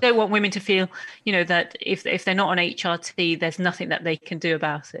 I don't want women to feel, you know, that if they're not on HRT, there's nothing that they can do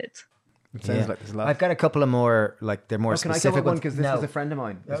about it. It sounds like there's a lot. I've got a couple of more, like, they're more specific. Can I go with one, because this was a friend of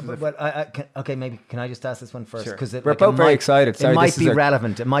mine? Okay, maybe can I just ask this one first? Because we're both very excited. Sorry, it might be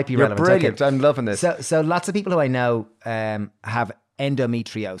relevant. It might be relevant. Brilliant. Okay. I'm loving this. So lots of people who I know have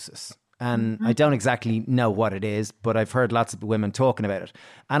endometriosis. And I don't exactly know what it is, but I've heard lots of women talking about it.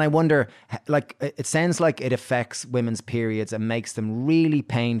 And I wonder, like, it sounds like it affects women's periods and makes them really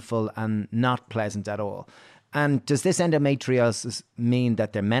painful and not pleasant at all. And does this endometriosis mean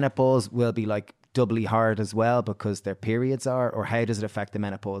that their menopause will be like doubly hard as well because their periods are, or how does it affect the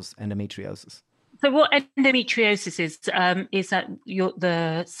menopause endometriosis? So what endometriosis is that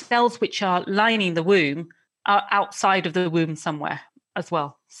the cells which are lining the womb are outside of the womb somewhere as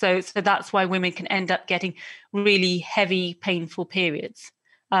well. So that's why women can end up getting really heavy, painful periods,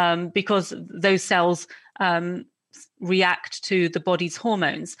 because those cells react to the body's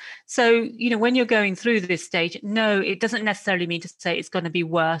hormones. So, you know, when you're going through this stage, no, it doesn't necessarily mean to say it's going to be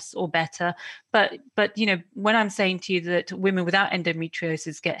worse or better. But you know, when I'm saying to you that women without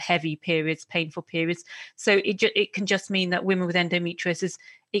endometriosis get heavy periods, painful periods, so it can just mean that women with endometriosis,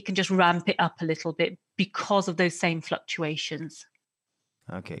 it can just ramp it up a little bit because of those same fluctuations.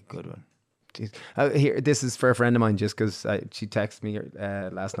 Okay, good one. Here, this is for a friend of mine, just because she texted me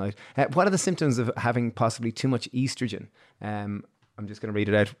last night. What are the symptoms of having possibly too much estrogen? I'm just going to read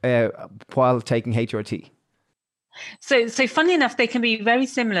it out. While taking HRT. So funnily enough, they can be very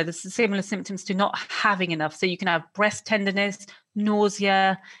similar. There's similar symptoms to not having enough. So you can have breast tenderness,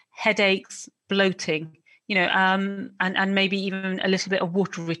 nausea, headaches, bloating, you know, and maybe even a little bit of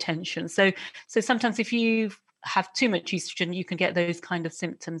water retention. So sometimes if you have too much estrogen, you can get those kind of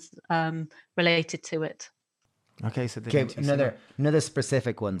symptoms related to it. Okay, so another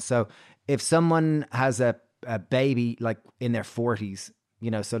specific one. So if someone has a baby like in their 40s,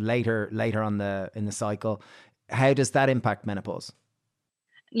 you know, so later on in the cycle, how does that impact menopause?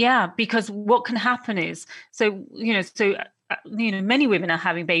 Yeah, because what can happen is, many women are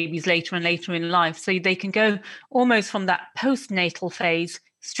having babies later and later in life, so they can go almost from that postnatal phase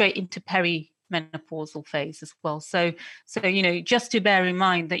straight into perimenopausal phase as well. So you know, just to bear in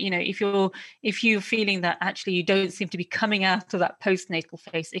mind that, you know, if you're feeling that actually you don't seem to be coming out of that postnatal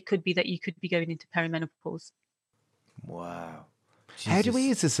phase, it could be that you could be going into perimenopause. Wow. Jesus. How do we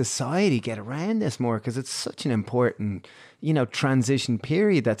as a society get around this more? Because it's such an important, you know, transition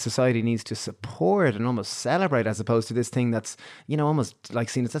period that society needs to support and almost celebrate, as opposed to this thing that's, you know, almost like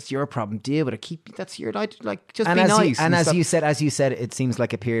seen as that's your problem, deal with it, that's your, like, just be nice. And as you said, it seems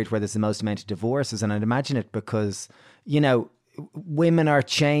like a period where there's the most amount of divorces, and I'd imagine it because, you know, women are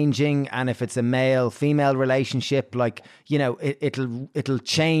changing, and if it's a male-female relationship, like, you know, it'll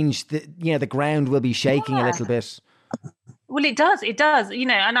change. The ground will be shaking a little bit. Well, it does, you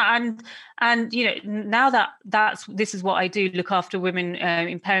know, and you know, now this is what I do, look after women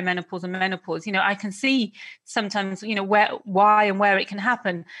in perimenopause and menopause. You know, I can see sometimes, you know, why and where it can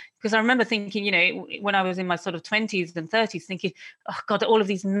happen, because I remember thinking, you know, when I was in my sort of 20s and 30s, thinking, oh God, all of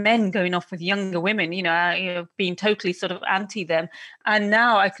these men going off with younger women, you know, being totally sort of anti them, and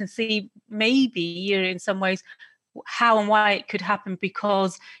now I can see maybe, you know, in some ways, how and why it could happen,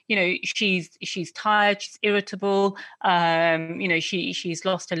 because, you know, she's tired, she's irritable, you know, she's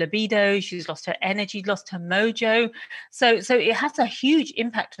lost her libido, she's lost her energy, lost her mojo, so it has a huge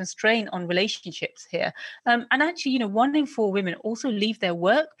impact and strain on relationships here, and actually, you know, 1 in 4 women also leave their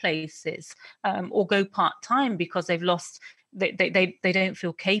workplaces or go part-time because they've lost they don't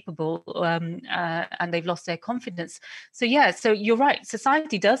feel capable, and they've lost their confidence. So so you're right,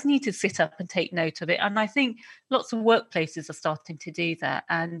 society does need to sit up and take note of it, and I think lots of workplaces are starting to do that.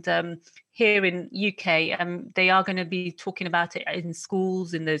 And here in UK, they are going to be talking about it in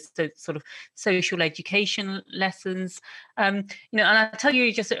schools, in those sort of social education lessons. You know, and I'll tell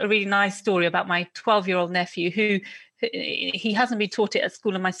you just a really nice story about my 12-year-old nephew, who he hasn't been taught it at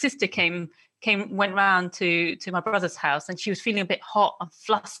school, and my sister went round to my brother's house, and she was feeling a bit hot and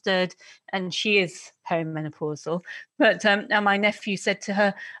flustered, and she is perimenopausal. But and my nephew said to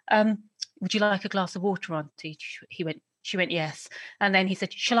her, would you like a glass of water, Auntie? She went, yes. And then he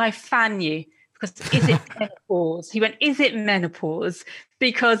said, shall I fan you? Because is it menopause? He went, is it menopause?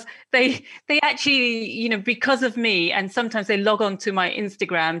 Because they actually, you know, because of me, and sometimes they log on to my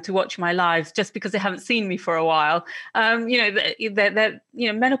Instagram to watch my lives just because they haven't seen me for a while. You know, you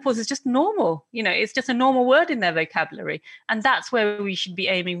know, menopause is just normal. You know, it's just a normal word in their vocabulary, and that's where we should be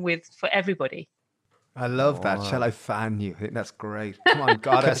aiming for everybody. I love that. Shall I fan you? I think that's great. Come on,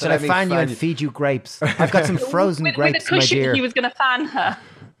 God. Shall I fan you and feed you grapes? I've got some frozen grapes, with a cushion, my dear. He was going to fan her.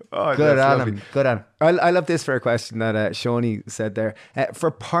 Oh, good on him. Good on him. I love this for a question that Shawnee said there. For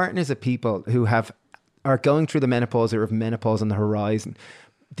partners of people who are going through the menopause or have menopause on the horizon,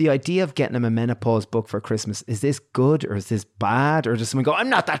 the idea of getting them a menopause book for Christmas, is this good or is this bad? Or does someone go, I'm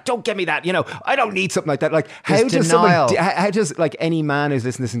not that, don't get me that, you know, I don't need something like that. Like, how does like any man who's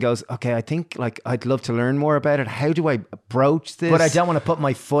listening to this and goes, okay, I think like I'd love to learn more about it. How do I approach this? But I don't want to put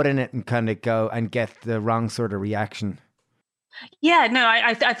my foot in it and kind of go and get the wrong sort of reaction. Yeah, no,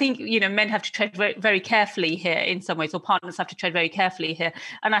 I think, you know, men have to tread very, very carefully here in some ways, or partners have to tread very carefully here.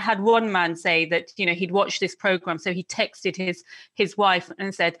 And I had one man say that, you know, he'd watched this program, so he texted his wife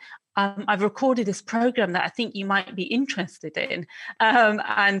and said, I've recorded this program that I think you might be interested in.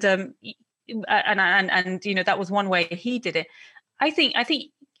 And you know, that was one way he did it. I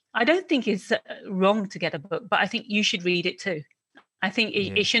don't think it's wrong to get a book, but I think you should read it too. I think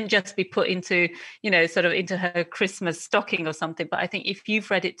it shouldn't just be put into, you know, sort of into her Christmas stocking or something. But I think if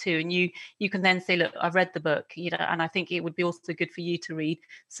you've read it too, and you can then say, look, I've read the book, you know, and I think it would be also good for you to read,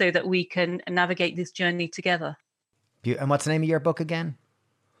 so that we can navigate this journey together. And what's the name of your book again?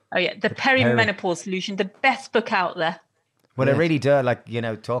 Oh yeah, The Perimenopause Solution, the best book out there. Well, it really does. Like, you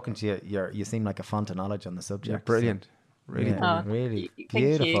know, talking to you, you seem like a font of knowledge on the subject. You're brilliant. So, really brilliant. Really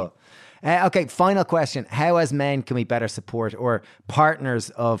beautiful. Okay, final question. How as men can we better support, or partners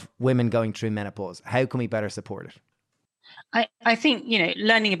of women going through menopause, how can we better support it? I think, you know,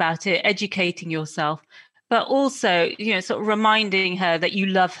 learning about it, educating yourself, but also, you know, sort of reminding her that you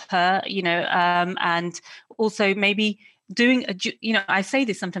love her, you know, and also maybe doing you know, I say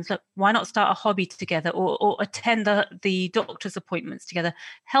this sometimes, look, why not start a hobby together, or attend the doctor's appointments together,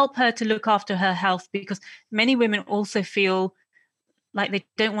 help her to look after her health, because many women also feel like they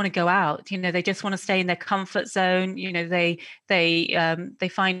don't want to go out, you know, they just want to stay in their comfort zone, you know, they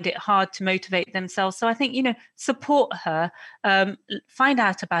find it hard to motivate themselves. So I think, you know, support her, find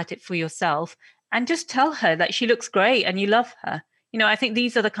out about it for yourself, and just tell her that she looks great and you love her. You know, I think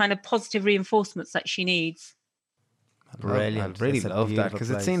these are the kind of positive reinforcements that she needs. Brilliant. I really love that, because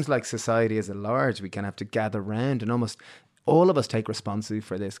it seems like society as a large, we kind of have to gather round and almost all of us take responsibility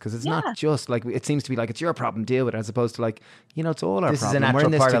for this, because it's not just like, it seems to be like it's your problem, deal with it, as opposed to like, you know, it's all our problem. This is a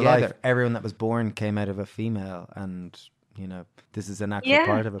natural part of life. Everyone that was born came out of a female, and you know, this is a natural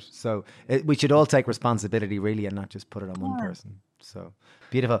part of it. So we should all take responsibility, really, and not just put it on one person. So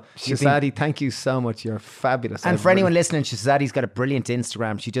beautiful. Shazadi, thank you so much. You're fabulous. And for anyone listening, Shazadi's got a brilliant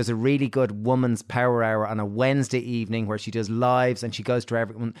Instagram. She does a really good woman's power hour on a Wednesday evening, where she does lives and she goes to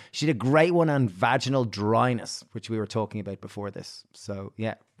everyone. She did a great one on vaginal dryness, which we were talking about before this. So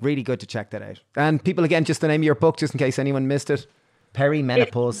yeah, really good to check that out. And people, again, just the name of your book, just in case anyone missed it.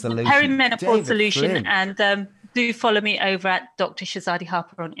 Perimenopause Solution. Perimenopause Solution. Flynn. And do follow me over at Dr. Shazadi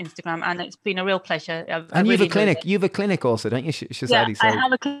Harper on Instagram, and it's been a real pleasure. And you have a clinic. You have a clinic also, don't you, Shazadi? Yeah, I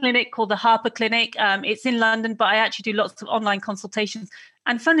have a clinic called the Harper Clinic. It's in London, but I actually do lots of online consultations.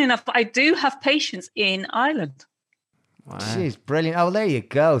 And funnily enough, I do have patients in Ireland. Wow. Jeez, brilliant. Oh, well, there you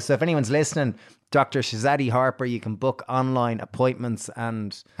go. So if anyone's listening, Dr. Shazadi Harper, you can book online appointments,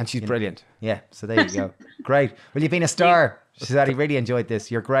 and she's brilliant. Yeah, so there you go. Great. Well, you've been a star, Shazadi. Really enjoyed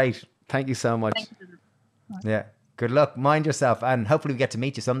this. You're great. Thank you so much. Yeah. Good luck. Mind yourself, and hopefully we get to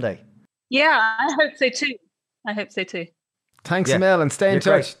meet you someday. Yeah, I hope so too. Thanks a mil, and stay in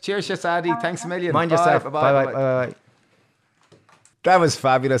touch. Great. Cheers, Shazadi. Thanks a million. Mind yourself. Bye. That was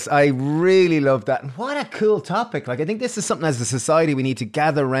fabulous. I really loved that. And what a cool topic. Like, I think this is something as a society we need to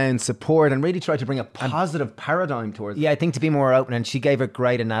gather around, support, and really try to bring a positive paradigm towards it. Yeah, I think to be more open. And she gave a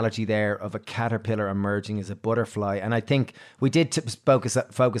great analogy there of a caterpillar emerging as a butterfly. And I think we did focus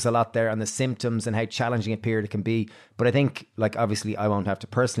a lot there on the symptoms and how challenging a period it can be. But I think, like, obviously I won't have to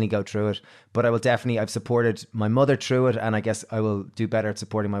personally go through it, but I will definitely, I've supported my mother through it, and I guess I will do better at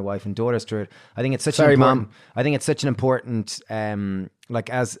supporting my wife and daughters through it. I think it's such an important, like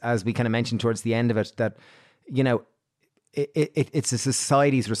as we kind of mentioned towards the end of it, that, you know, it's a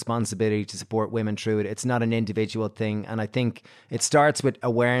society's responsibility to support women through it. It's not an individual thing. And I think it starts with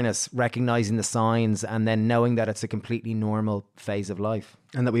awareness, recognizing the signs, and then knowing that it's a completely normal phase of life.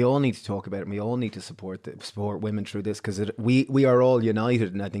 And that we all need to talk about it, and we all need to support women through this, because we are all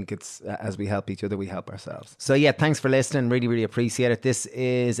united, and I think it's as we help each other, we help ourselves. So yeah, thanks for listening. Really, really appreciate it. This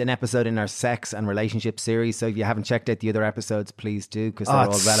is an episode in our sex and relationship series. So if you haven't checked out the other episodes, please do, because they're all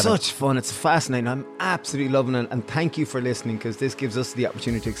relevant. It's such fun. It's fascinating. I'm absolutely loving it. And thank you for listening, because this gives us the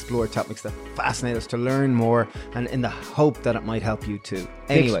opportunity to explore topics that fascinate us, to learn more, and in the hope that it might help you too.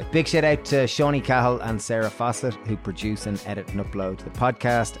 Anyway, big shout out to Shawnee Cahill and Sarah Fawcett, who produce and edit and upload the podcast.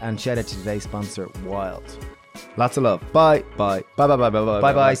 And shout out to today's sponsor, Wild. Lots of love. Bye.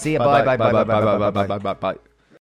 See you. Bye.